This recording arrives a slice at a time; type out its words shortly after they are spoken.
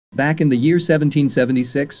Back in the year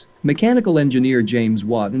 1776, mechanical engineer James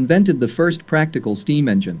Watt invented the first practical steam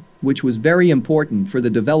engine, which was very important for the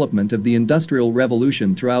development of the Industrial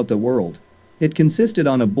Revolution throughout the world. It consisted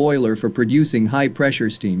on a boiler for producing high-pressure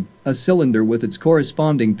steam, a cylinder with its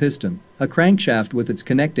corresponding piston, a crankshaft with its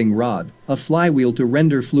connecting rod, a flywheel to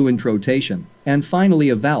render fluent rotation, and finally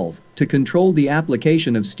a valve to control the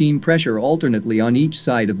application of steam pressure alternately on each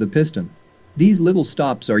side of the piston. These little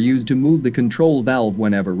stops are used to move the control valve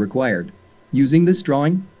whenever required. Using this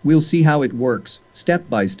drawing, we'll see how it works, step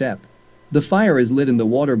by step. The fire is lit in the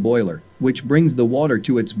water boiler, which brings the water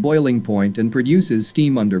to its boiling point and produces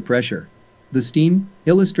steam under pressure. The steam,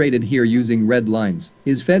 illustrated here using red lines,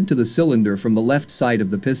 is fed to the cylinder from the left side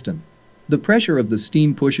of the piston. The pressure of the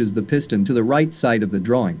steam pushes the piston to the right side of the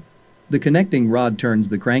drawing. The connecting rod turns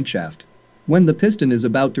the crankshaft. When the piston is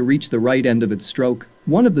about to reach the right end of its stroke,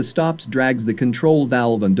 one of the stops drags the control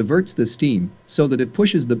valve and diverts the steam so that it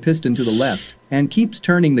pushes the piston to the left and keeps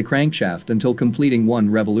turning the crankshaft until completing one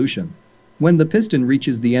revolution. When the piston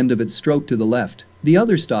reaches the end of its stroke to the left, the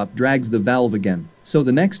other stop drags the valve again, so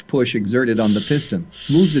the next push exerted on the piston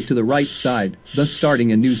moves it to the right side, thus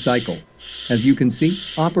starting a new cycle. As you can see,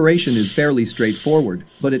 operation is fairly straightforward,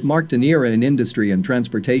 but it marked an era in industry and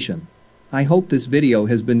transportation. I hope this video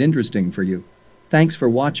has been interesting for you. Thanks for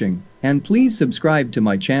watching, and please subscribe to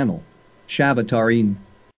my channel. Shavatareen.